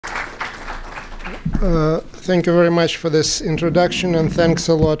Thank you very much for this introduction, and thanks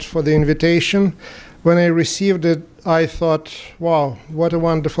a lot for the invitation. When I received it, I thought, wow, what a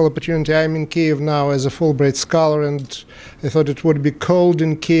wonderful opportunity. I'm in Kyiv now as a Fulbright scholar, and I thought it would be cold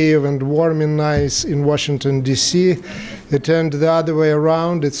in Kyiv and warm and nice in Washington, D.C. It turned the other way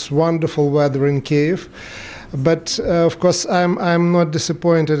around. It's wonderful weather in Kyiv. But of course, I'm not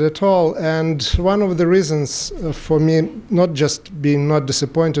disappointed at all. And one of the reasons for me not just being not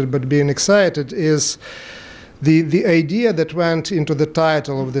disappointed, but being excited is the idea that went into the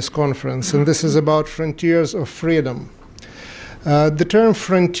title of this conference, and this is about frontiers of freedom. The term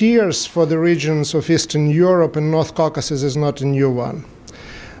frontiers for the regions of Eastern Europe and North Caucasus is not a new one.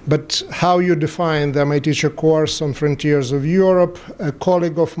 But how you define them, I teach a course on frontiers of Europe. A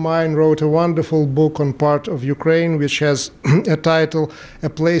colleague of mine wrote a wonderful book on part of Ukraine, which has a title, A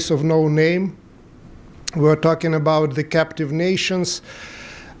Place of No Name. We're talking about the captive nations.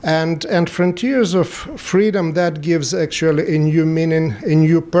 And frontiers of freedom, that gives actually a new meaning, a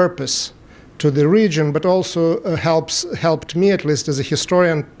new purpose to the region, but also helped me, at least as a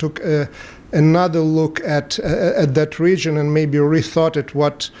historian, took another look at that region and maybe rethought it,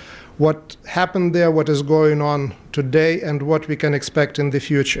 what happened there, what is going on today, and what we can expect in the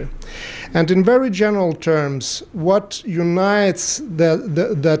future. And in very general terms, what unites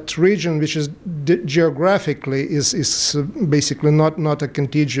that region, which is geographically is basically not a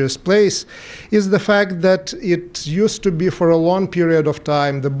contiguous place, is the fact that it used to be for a long period of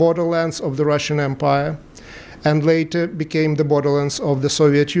time the borderlands of the Russian Empire, and later became the borderlands of the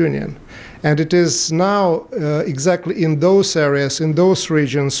Soviet Union. And it is now exactly in those areas, in those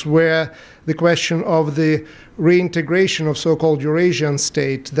regions, where the question of the reintegration of so-called Eurasian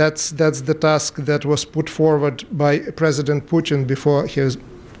state, that's the task that was put forward by President Putin before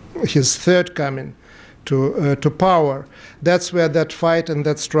his third coming to power. That's where that fight and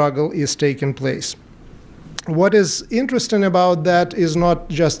that struggle is taking place. What is interesting about that is not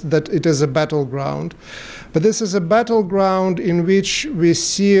just that it is a battleground, but this is a battleground in which we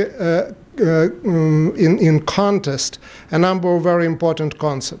see in contest a number of very important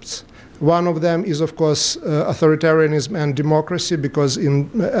concepts. One of them is, of course, authoritarianism and democracy, because in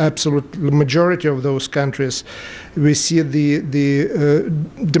absolute majority of those countries, we see the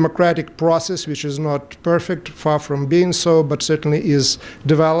democratic process, which is not perfect, far from being so, but certainly is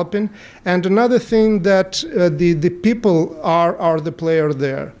developing. And another thing that the people are the player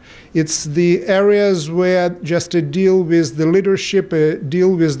there. It's the areas where just a deal with the leadership, a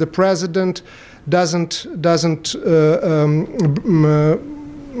deal with the president doesn't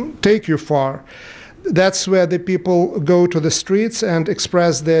take you far. That's where the people go to the streets and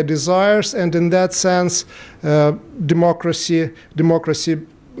express their desires, and in that sense, democracy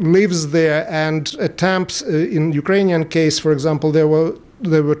lives there. And attempts, in Ukrainian case, for example, there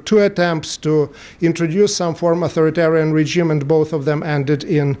were two attempts to introduce some form of authoritarian regime, and both of them ended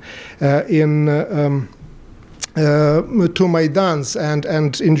in two Maidans,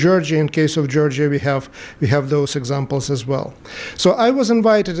 and in Georgia, in case of Georgia, we have those examples as well. So I was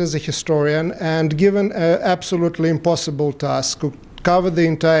invited as a historian and given an absolutely impossible task to cover the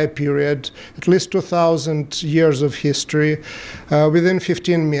entire period, at least 2,000 years of history, within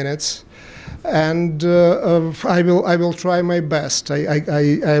 15 minutes. And I will try my best. I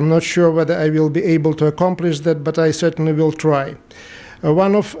am not sure whether I will be able to accomplish that, but I certainly will try.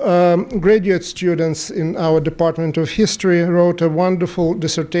 One of graduate students in our Department of History wrote a wonderful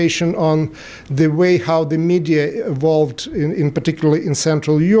dissertation on the way how the media evolved, in particularly in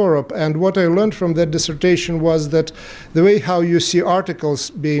Central Europe. And what I learned from that dissertation was that the way how you see articles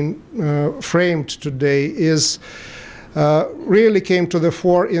being framed today is really came to the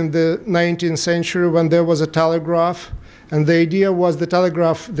fore in the 19th century when there was a telegraph. And the idea was the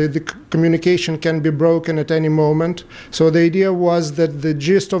telegraph, the communication can be broken at any moment. So the idea was that the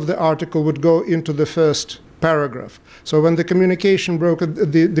gist of the article would go into the first paragraph. So when the communication broke,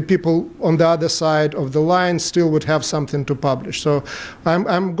 the people on the other side of the line still would have something to publish. So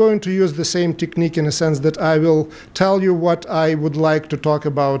I'm going to use the same technique in a sense that I will tell you what I would like to talk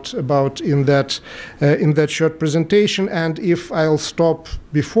about in that short presentation. And if I'll stop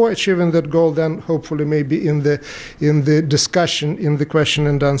before achieving that goal, then hopefully maybe in the discussion, in the question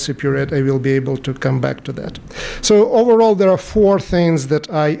and answer period, I will be able to come back to that. So overall, there are four things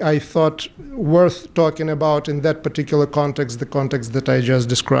that I thought worth talking about in that particular context, the context that I just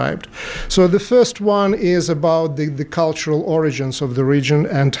described. So the first one is about the cultural origins of the region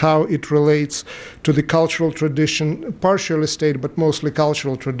and how it relates to the cultural tradition, partially state, but mostly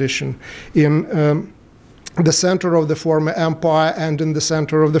cultural tradition in the center of the former empire and in the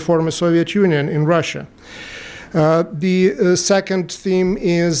center of the former Soviet Union in Russia. The second theme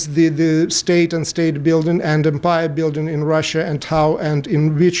is the state and state building and empire building in Russia, and how and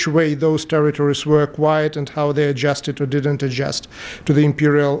in which way those territories were acquired and how they adjusted or didn't adjust to the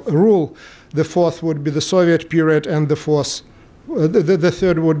imperial rule. The fourth would be the Soviet period, and the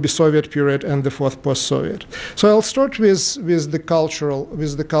third would be Soviet period, and the fourth post-Soviet. So I'll start with the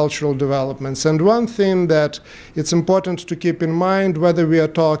cultural developments. And one thing that it's important to keep in mind, whether we are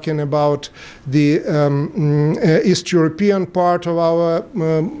talking about the East European part of our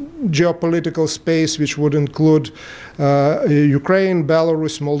geopolitical space, which would include Ukraine,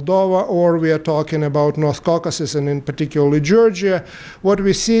 Belarus, Moldova, or we are talking about North Caucasus and in particularly Georgia, what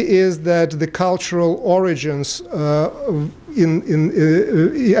we see is that the cultural origins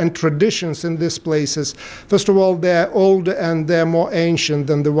and traditions in these places, first of all, they're older and they're more ancient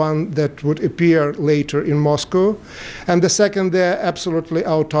than the one that would appear later in Moscow. And the second, they're absolutely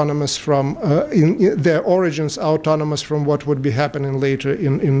autonomous from, their origins autonomous from what would be happening later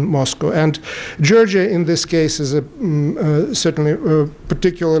in Moscow. And Georgia, in this case, is certainly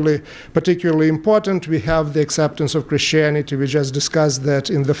particularly important. We have the acceptance of Christianity. We just discussed that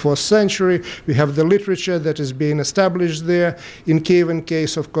in the 4th century. We have the literature that is being established there. In Kievan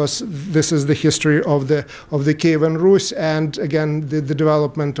case, of course, this is the history of the Kievan Rus, and again the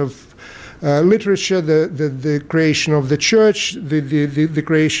development of literature, the creation of the church, the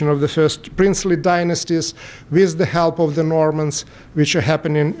creation of the first princely dynasties with the help of the Normans, which are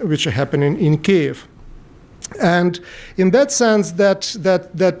happening in Kiev. And in that sense,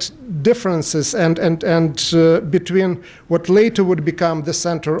 that differences and between what later would become the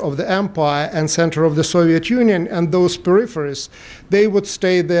center of the empire and center of the Soviet Union and those peripheries, they would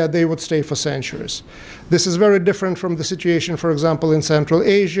stay there, they would stay for centuries. This is very different from the situation, for example, in Central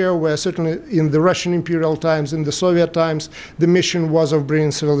Asia, where certainly in the Russian imperial times, in the Soviet times, the mission was of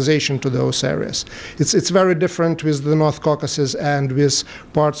bringing civilization to those areas. It's very different with the North Caucasus and with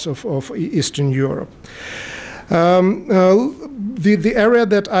parts of Eastern Europe. The area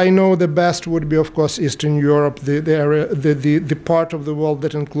that I know the best would be, of course, Eastern Europe, the part of the world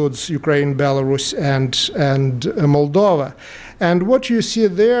that includes Ukraine, Belarus, and Moldova. And what you see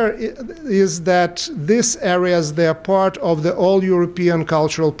there is that these areas, they are part of the all-European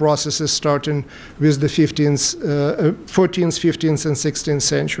cultural processes starting with the 14th, 15th, and 16th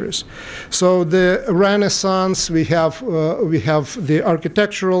centuries. So the Renaissance, we have the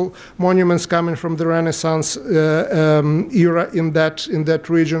architectural monuments coming from the Renaissance era in that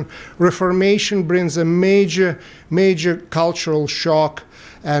region. Reformation brings a major cultural shock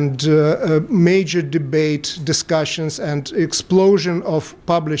and major debate, discussions, and explosion of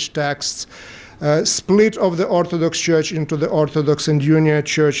published texts, split of the Orthodox Church into the Orthodox and Union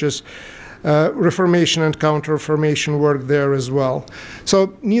churches, Reformation and Counter-Reformation work there as well.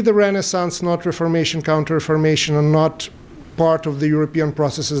 So neither Renaissance, not Reformation, Counter-Reformation are not part of the European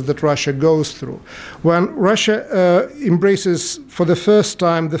processes that Russia goes through. When Russia embraces for the first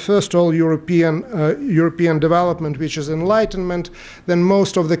time the first all-European development, which is Enlightenment, then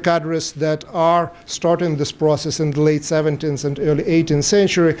most of the cadres that are starting this process in the late 17th and early 18th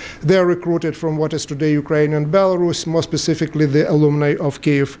century, they're recruited from what is today Ukraine and Belarus, more specifically the alumni of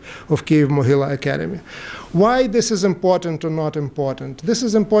Kiev Mohyla Academy. Why this is important or not important? This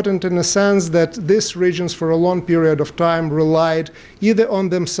is important in the sense that these regions for a long period of time relied either on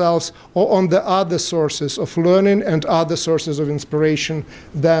themselves or on the other sources of learning and other sources of inspiration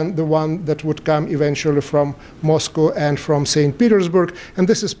than the one that would come eventually from Moscow and from St. Petersburg. And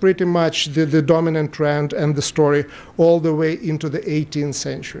this is pretty much the dominant trend and the story all the way into the 18th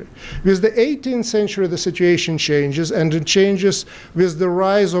century. With the 18th century, the situation changes, and it changes with the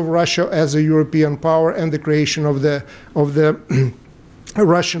rise of Russia as a European power and the creation of the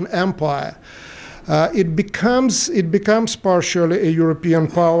Russian Empire. It becomes partially a European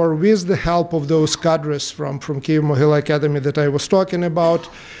power with the help of those cadres from Kiev Mohyla Academy that I was talking about.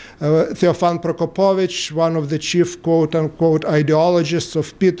 Theophan Prokopovich, one of the chief quote-unquote ideologists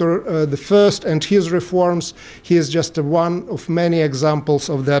of Peter I and his reforms, he is just one of many examples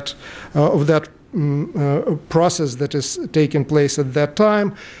of that process that is taking place at that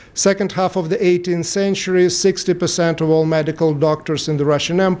time. Second half of the 18th century, 60% of all medical doctors in the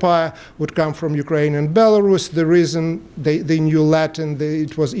Russian Empire would come from Ukraine and Belarus. The reason they knew Latin,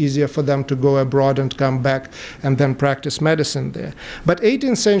 it was easier for them to go abroad and come back and then practice medicine there. But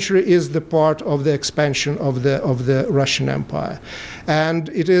 18th century is the part of the expansion of the Russian Empire. And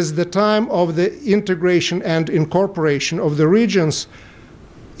it is the time of the integration and incorporation of the regions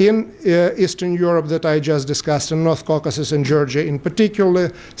in Eastern Europe that I just discussed, in North Caucasus and Georgia in particular,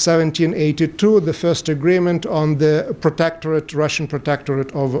 1782, the first agreement on the protectorate, Russian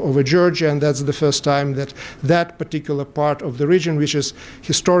protectorate over Georgia, and that's the first time that that particular part of the region, which is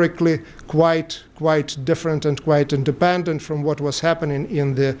historically quite different and quite independent from what was happening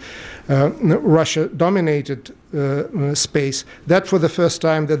in the Russia-dominated space, that for the first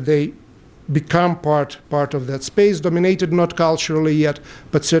time that they become part of that space, dominated not culturally yet,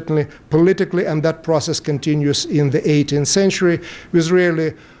 but certainly politically, and that process continues in the 18th century with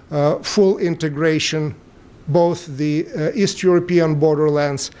really full integration, both the East European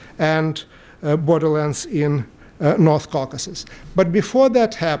borderlands and borderlands in North Caucasus. But before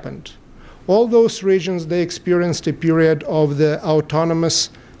that happened, all those regions, they experienced a period of the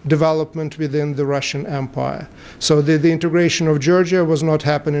autonomous development within the Russian Empire. So the integration of Georgia was not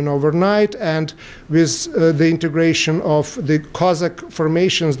happening overnight, and with the integration of the Cossack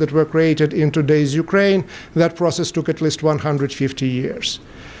formations that were created in today's Ukraine, that process took at least 150 years.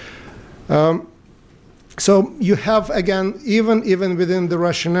 So you have, again, even within the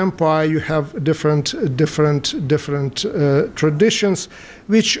Russian Empire, you have different traditions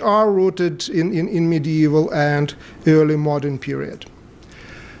which are rooted in medieval and early modern period.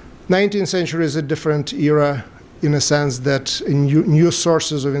 19th century is a different era in a sense that new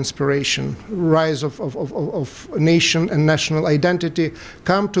sources of inspiration, rise of nation and national identity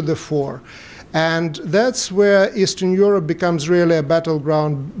come to the fore. And that's where Eastern Europe becomes really a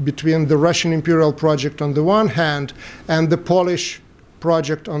battleground between the Russian imperial project on the one hand and the Polish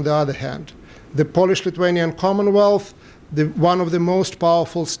project on the other hand. The Polish-Lithuanian Commonwealth, one of the most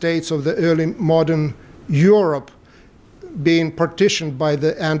powerful states of the early modern Europe, being partitioned by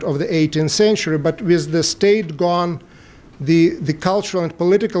the end of the 18th century, but with the state gone, the cultural and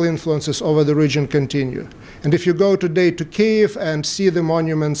political influences over the region continue. And if you go today to Kiev and see the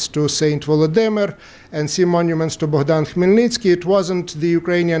monuments to Saint Volodymyr and see monuments to Bogdan Khmelnytsky, it wasn't the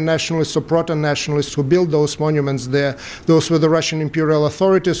Ukrainian nationalists or proto-nationalists who built those monuments there. Those were the Russian imperial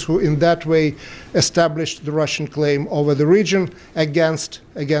authorities who in that way established the Russian claim over the region against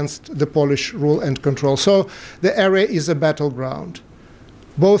the Polish rule and control. So the area is a battleground.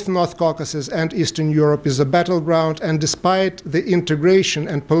 Both North Caucasus and Eastern Europe is a battleground, and despite the integration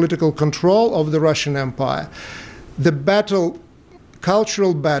and political control of the Russian Empire, the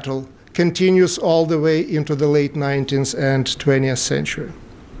cultural battle, continues all the way into the late 19th and 20th century.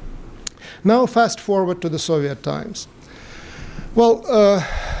 Now fast forward to the Soviet times. Well,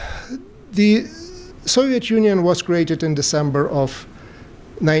 the Soviet Union was created in December of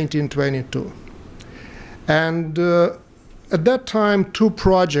 1922. And at that time, two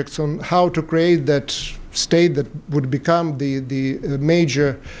projects on how to create that state that would become the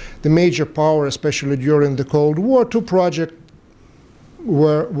major power, especially during the Cold War, two projects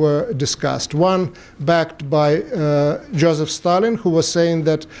were discussed. One backed by Joseph Stalin, who was saying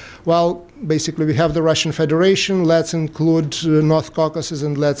that, well, basically we have the Russian Federation, let's include North Caucasus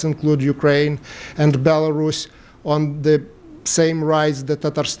and let's include Ukraine and Belarus on the same rights that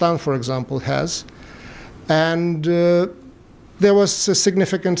Tatarstan, for example, has. And there was a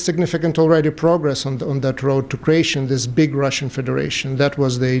significant already progress on that road to creation, this big Russian Federation. That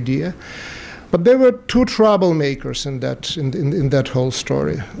was the idea. But there were two troublemakers in that whole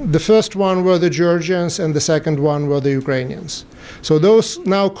story. The first one were the Georgians, and the second one were the Ukrainians. So those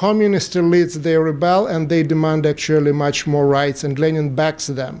now communist elites, they rebel, and they demand actually much more rights, and Lenin backs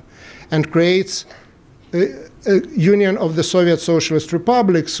them and creates a union of the Soviet Socialist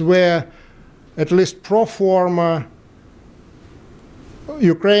Republics where at least pro forma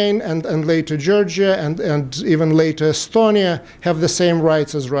Ukraine and later Georgia and even later Estonia have the same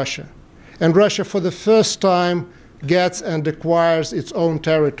rights as Russia. And Russia, for the first time, gets and acquires its own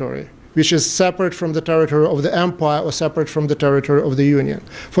territory, which is separate from the territory of the empire or separate from the territory of the Union.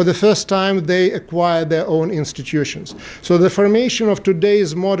 For the first time, they acquire their own institutions. So the formation of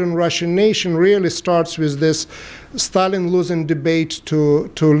today's modern Russian nation really starts with this Stalin losing debate to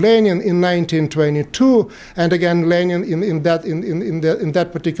Lenin in 1922, and again Lenin in that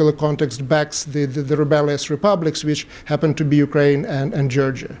particular context backs the rebellious republics, which happen to be Ukraine and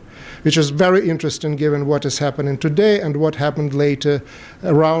Georgia, which is very interesting given what is happening today and what happened later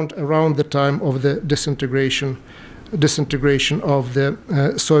around the time of the disintegration of the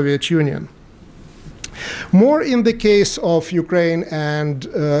Soviet Union. More in the case of Ukraine and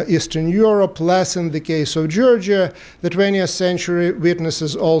Eastern Europe, less in the case of Georgia. The 20th century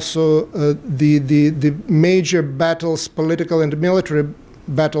witnesses also the major battles, political and military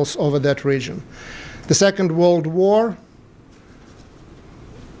battles over that region. The Second World War,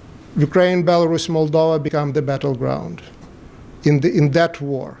 Ukraine, Belarus, Moldova become the battleground. in that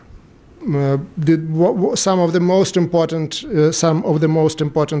war. Some of the most important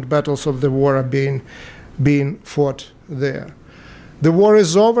battles of the war are being fought there. The war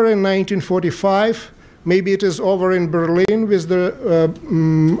is over in 1945. Maybe it is over in Berlin with the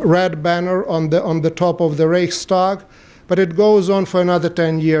red banner on the top of the Reichstag, but it goes on for another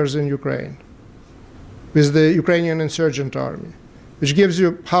 10 years in Ukraine with the Ukrainian insurgent army, which gives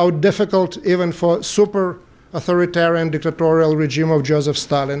you how difficult, even for super authoritarian dictatorial regime of Joseph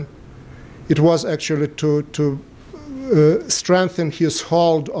Stalin, it was actually to strengthen his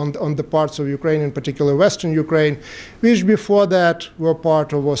hold on the parts of Ukraine, in particular Western Ukraine, which before that were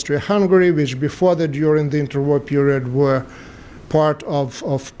part of Austria-Hungary, which before that during the interwar period were part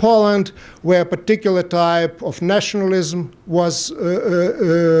of Poland, where a particular type of nationalism was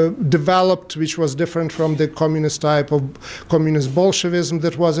developed, which was different from the communist type of communist Bolshevism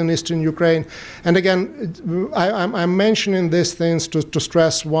that was in Eastern Ukraine. And again, I'm mentioning these things to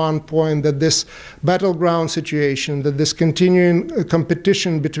stress one point, that this battleground situation, that this continuing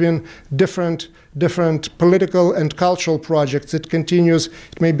competition between different political and cultural projects, it continues.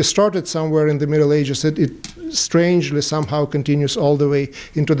 It may be started somewhere in the Middle Ages. It strangely somehow continues all the way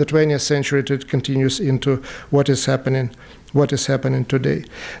into the 20th century. It continues into what is happening today.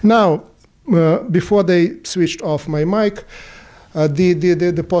 Now, before they switched off my mic,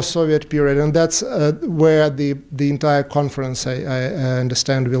 the post-Soviet period, and that's where the entire conference, I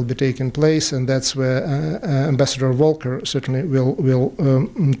understand, will be taking place, and that's where Ambassador Volker certainly will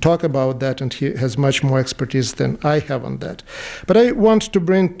talk about that, and he has much more expertise than I have on that. But I want to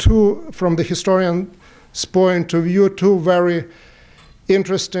bring from the historian's point of view, two very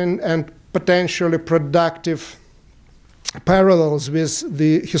interesting and potentially productive parallels with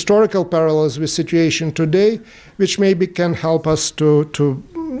the historical parallels with situation today, which maybe can help us to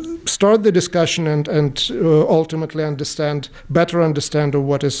start the discussion and ultimately better understand of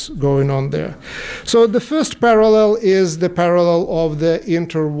what is going on there. So the first parallel is the parallel of the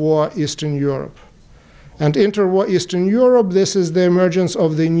interwar Eastern Europe. And interwar Eastern Europe, this is the emergence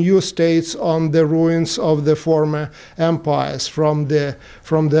of the new states on the ruins of the former empires, from the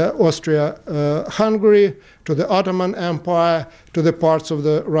Austria-Hungary to the Ottoman Empire to the parts of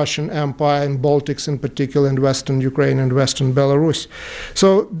the Russian Empire and Baltics in particular, and Western Ukraine and Western Belarus.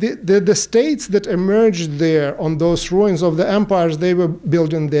 So the states that emerged there on those ruins of the empires, they were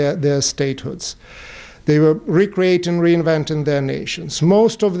building their statelhoods. They were recreating, reinventing their nations.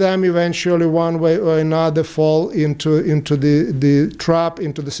 Most of them eventually, one way or another, fall into the trap,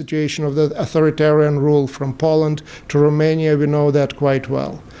 into the situation of the authoritarian rule from Poland to Romania. We know that quite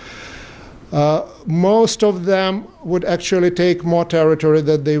well. Most of them would actually take more territory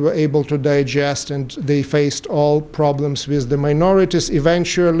that they were able to digest, and they faced all problems with the minorities.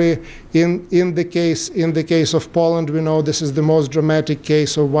 Eventually, in the case of Poland, we know this is the most dramatic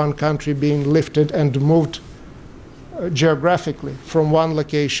case of one country being lifted and moved geographically from one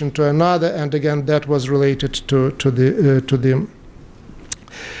location to another, and again that was related to the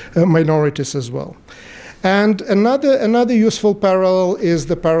minorities as well. And another useful parallel is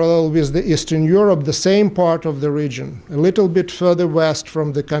the parallel with the Eastern Europe, the same part of the region, a little bit further west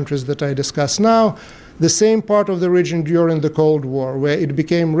from the countries that I discuss now, the same part of the region during the Cold War, where it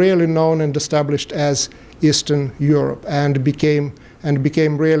became really known and established as Eastern Europe, and became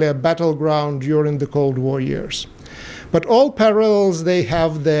really a battleground during the Cold War years. But all parallels, they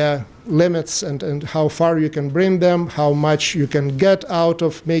have their limits and how far you can bring them, how much you can get out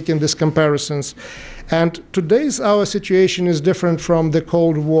of making these comparisons. And today's our situation is different from the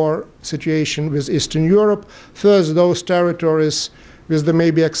Cold War situation with Eastern Europe. First, those territories, with the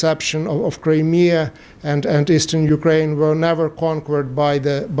maybe exception of Crimea and Eastern Ukraine, were never conquered by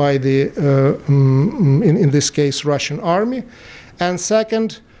the in this case, Russian army. And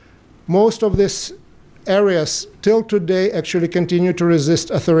second, most of these areas till today actually continue to resist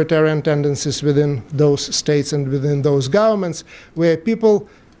authoritarian tendencies within those states and within those governments, where people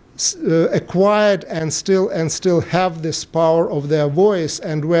acquired and still have this power of their voice,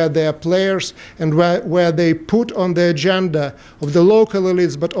 and where they are players, and where they put on the agenda of the local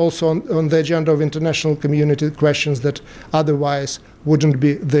elites, but also on the agenda of international community, questions that otherwise wouldn't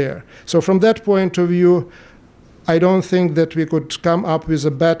be there. So from that point of view, I don't think that we could come up with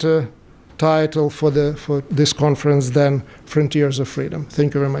a better title for this conference than Frontiers of Freedom.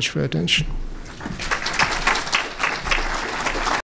 Thank you very much for your attention.